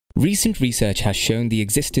Recent research has shown the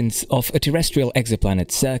existence of a terrestrial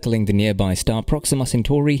exoplanet circling the nearby star Proxima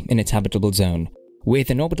Centauri in its habitable zone. With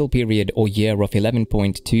an orbital period or year of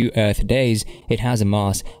 11.2 Earth days, it has a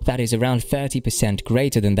mass that is around 30%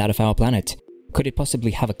 greater than that of our planet. Could it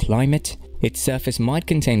possibly have a climate? Its surface might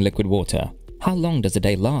contain liquid water. How long does a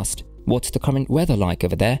day last? What's the current weather like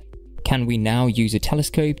over there? Can we now use a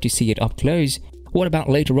telescope to see it up close? What about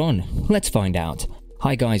later on? Let's find out.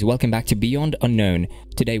 Hi guys, welcome back to Beyond Unknown.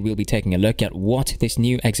 Today we'll be taking a look at what this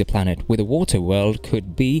new exoplanet with a water world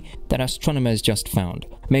could be that astronomers just found.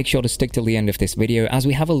 Make sure to stick till the end of this video as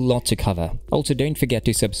we have a lot to cover. Also, don't forget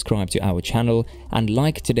to subscribe to our channel and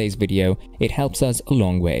like today's video, it helps us a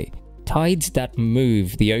long way. Tides that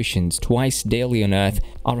move the oceans twice daily on Earth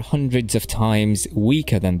are hundreds of times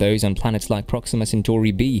weaker than those on planets like Proxima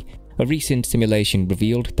Centauri b. A recent simulation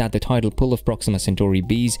revealed that the tidal pull of Proxima Centauri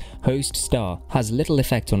b's host star has little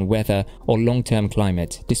effect on weather or long-term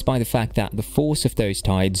climate, despite the fact that the force of those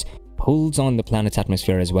tides pulls on the planet's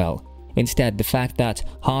atmosphere as well. Instead, the fact that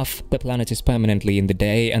half the planet is permanently in the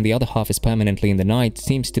day and the other half is permanently in the night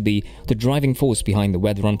seems to be the driving force behind the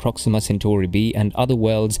weather on Proxima Centauri b and other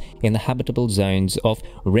worlds in the habitable zones of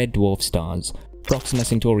red dwarf stars. Proxima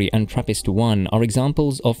Centauri and TRAPPIST-1 are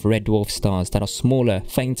examples of red dwarf stars that are smaller,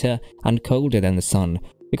 fainter, and colder than the Sun.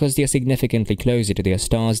 Because they are significantly closer to their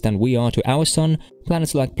stars than we are to our Sun,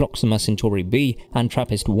 planets like Proxima Centauri b and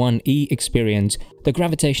TRAPPIST-1e experience the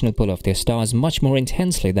gravitational pull of their stars much more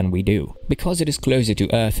intensely than we do. Because it is closer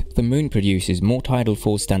to Earth, the Moon produces more tidal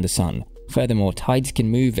force than the Sun. Furthermore, tides can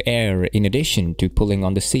move air in addition to pulling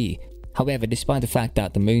on the sea. However, despite the fact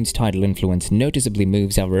that the Moon's tidal influence noticeably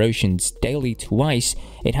moves our oceans daily twice,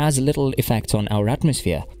 it has little effect on our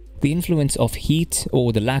atmosphere. The influence of heat,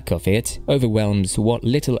 or the lack of it, overwhelms what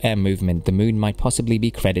little air movement the Moon might possibly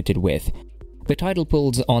be credited with. The tidal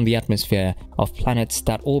pulls on the atmosphere of planets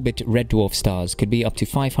that orbit red dwarf stars could be up to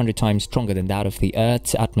 500 times stronger than that of the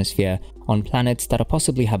Earth's atmosphere on planets that are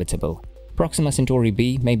possibly habitable. Proxima Centauri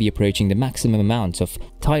b may be approaching the maximum amount of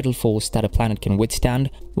tidal force that a planet can withstand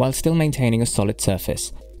while still maintaining a solid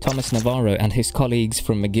surface. Thomas Navarro and his colleagues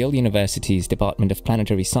from McGill University's Department of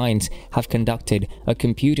Planetary Science have conducted a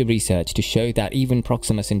computer research to show that even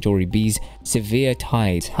Proxima Centauri b's severe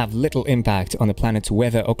tides have little impact on the planet's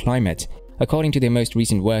weather or climate. According to their most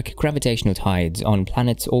recent work, gravitational tides on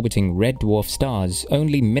planets orbiting red dwarf stars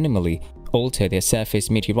only minimally alter their surface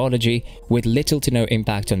meteorology with little to no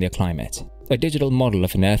impact on their climate. A digital model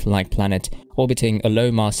of an Earth-like planet orbiting a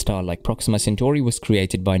low-mass star like Proxima Centauri was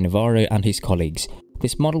created by Navarro and his colleagues.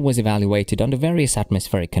 This model was evaluated under various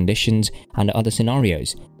atmospheric conditions and other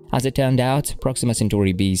scenarios. As it turned out, Proxima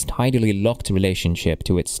Centauri b's tidally locked relationship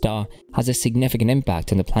to its star has a significant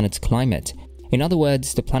impact on the planet's climate. In other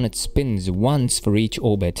words, the planet spins once for each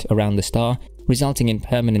orbit around the star, resulting in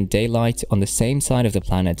permanent daylight on the same side of the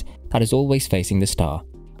planet that is always facing the star.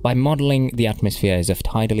 By modeling the atmospheres of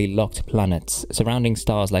tidally locked planets surrounding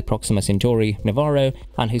stars like Proxima Centauri, Navarro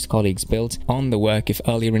and his colleagues built on the work of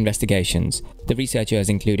earlier investigations. The researchers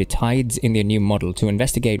included tides in their new model to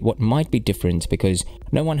investigate what might be different because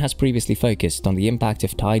no one has previously focused on the impact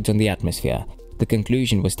of tides on the atmosphere. The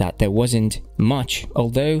conclusion was that there wasn't much,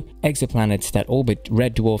 although exoplanets that orbit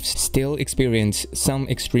red dwarfs still experience some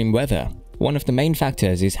extreme weather. One of the main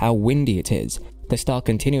factors is how windy it is. The star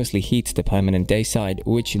continuously heats the permanent day side,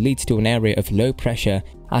 which leads to an area of low pressure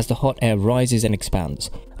as the hot air rises and expands.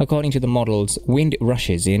 According to the models, wind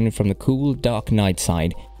rushes in from the cool, dark night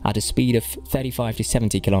side at a speed of 35 to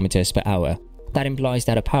 70 km per hour. That implies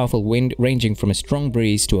that a powerful wind ranging from a strong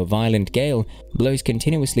breeze to a violent gale blows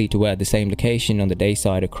continuously toward the same location on the day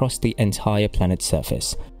side across the entire planet's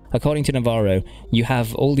surface. According to Navarro, you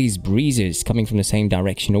have all these breezes coming from the same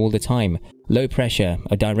direction all the time. Low pressure,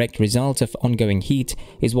 a direct result of ongoing heat,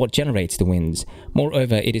 is what generates the winds.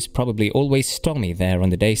 Moreover, it is probably always stormy there on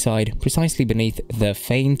the day side, precisely beneath the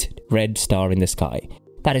faint red star in the sky.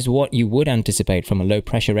 That is what you would anticipate from a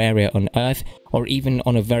low-pressure area on Earth or even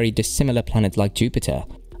on a very dissimilar planet like Jupiter.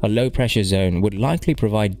 A low-pressure zone would likely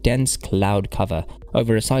provide dense cloud cover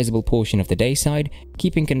over a sizable portion of the day side,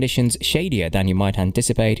 keeping conditions shadier than you might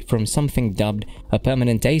anticipate from something dubbed a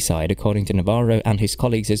permanent day side according to Navarro and his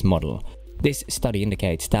colleagues' model. This study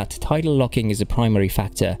indicates that tidal locking is a primary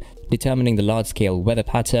factor determining the large-scale weather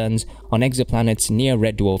patterns on exoplanets near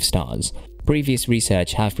red dwarf stars. Previous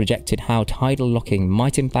research have projected how tidal locking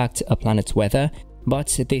might impact a planet's weather,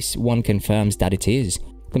 but this one confirms that it is.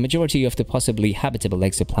 The majority of the possibly habitable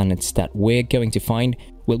exoplanets that we're going to find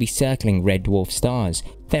will be circling red dwarf stars.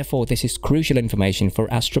 Therefore, this is crucial information for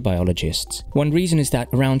astrobiologists. One reason is that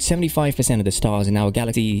around 75% of the stars in our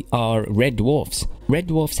galaxy are red dwarfs. Red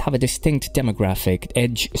dwarfs have a distinct demographic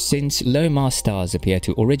edge since low-mass stars appear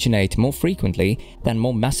to originate more frequently than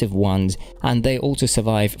more massive ones, and they also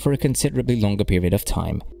survive for a considerably longer period of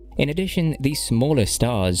time. In addition, these smaller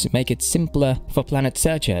stars make it simpler for planet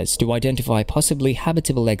searchers to identify possibly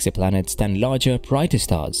habitable exoplanets than larger, brighter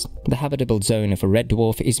stars. The habitable zone of a red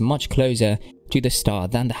dwarf is much closer to the star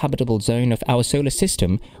than the habitable zone of our solar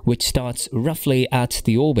system, which starts roughly at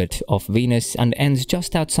the orbit of Venus and ends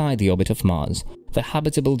just outside the orbit of Mars. The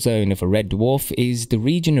habitable zone of a red dwarf is the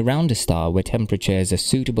region around a star where temperatures are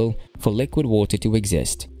suitable for liquid water to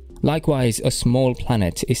exist. Likewise, a small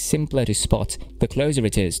planet is simpler to spot the closer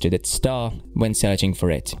it is to that star when searching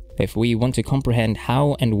for it. If we want to comprehend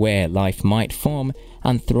how and where life might form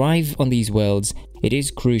and thrive on these worlds, it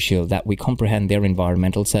is crucial that we comprehend their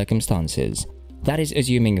environmental circumstances. That is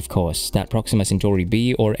assuming, of course, that Proxima Centauri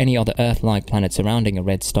b or any other Earth-like planet surrounding a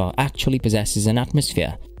red star actually possesses an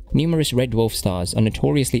atmosphere. Numerous red dwarf stars are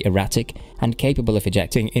notoriously erratic and capable of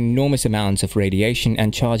ejecting enormous amounts of radiation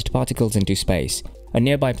and charged particles into space. A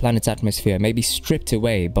nearby planet's atmosphere may be stripped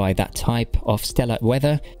away by that type of stellar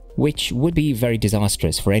weather, which would be very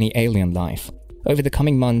disastrous for any alien life. Over the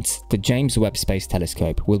coming months, the James Webb Space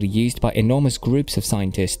Telescope will be used by enormous groups of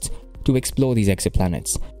scientists to explore these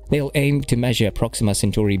exoplanets. They'll aim to measure Proxima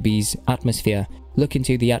Centauri b's atmosphere, look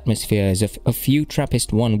into the atmospheres of a few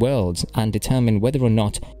TRAPPIST-1 worlds, and determine whether or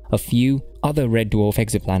not a few other red dwarf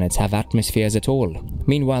exoplanets have atmospheres at all.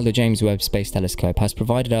 Meanwhile, the James Webb Space Telescope has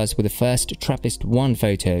provided us with the first TRAPPIST-1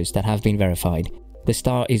 photos that have been verified. The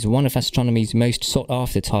star is one of astronomy's most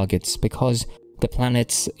sought-after targets because the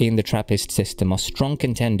planets in the TRAPPIST system are strong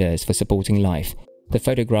contenders for supporting life. The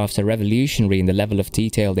photographs are revolutionary in the level of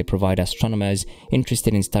detail they provide astronomers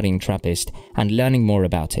interested in studying TRAPPIST and learning more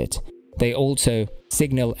about it. They also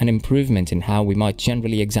signal an improvement in how we might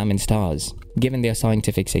generally examine stars. Given their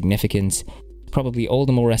scientific significance, probably all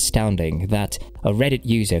the more astounding that a Reddit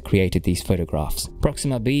user created these photographs.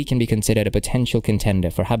 Proxima b can be considered a potential contender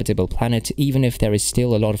for habitable planet even if there is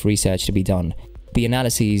still a lot of research to be done. The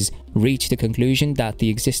analyses reach the conclusion that the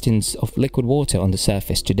existence of liquid water on the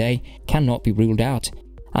surface today cannot be ruled out.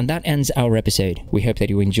 And that ends our episode. We hope that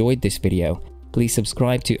you enjoyed this video. Please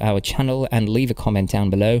subscribe to our channel and leave a comment down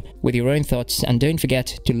below with your own thoughts, and don't forget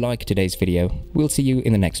to like today's video. We'll see you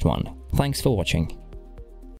in the next one. Thanks for watching.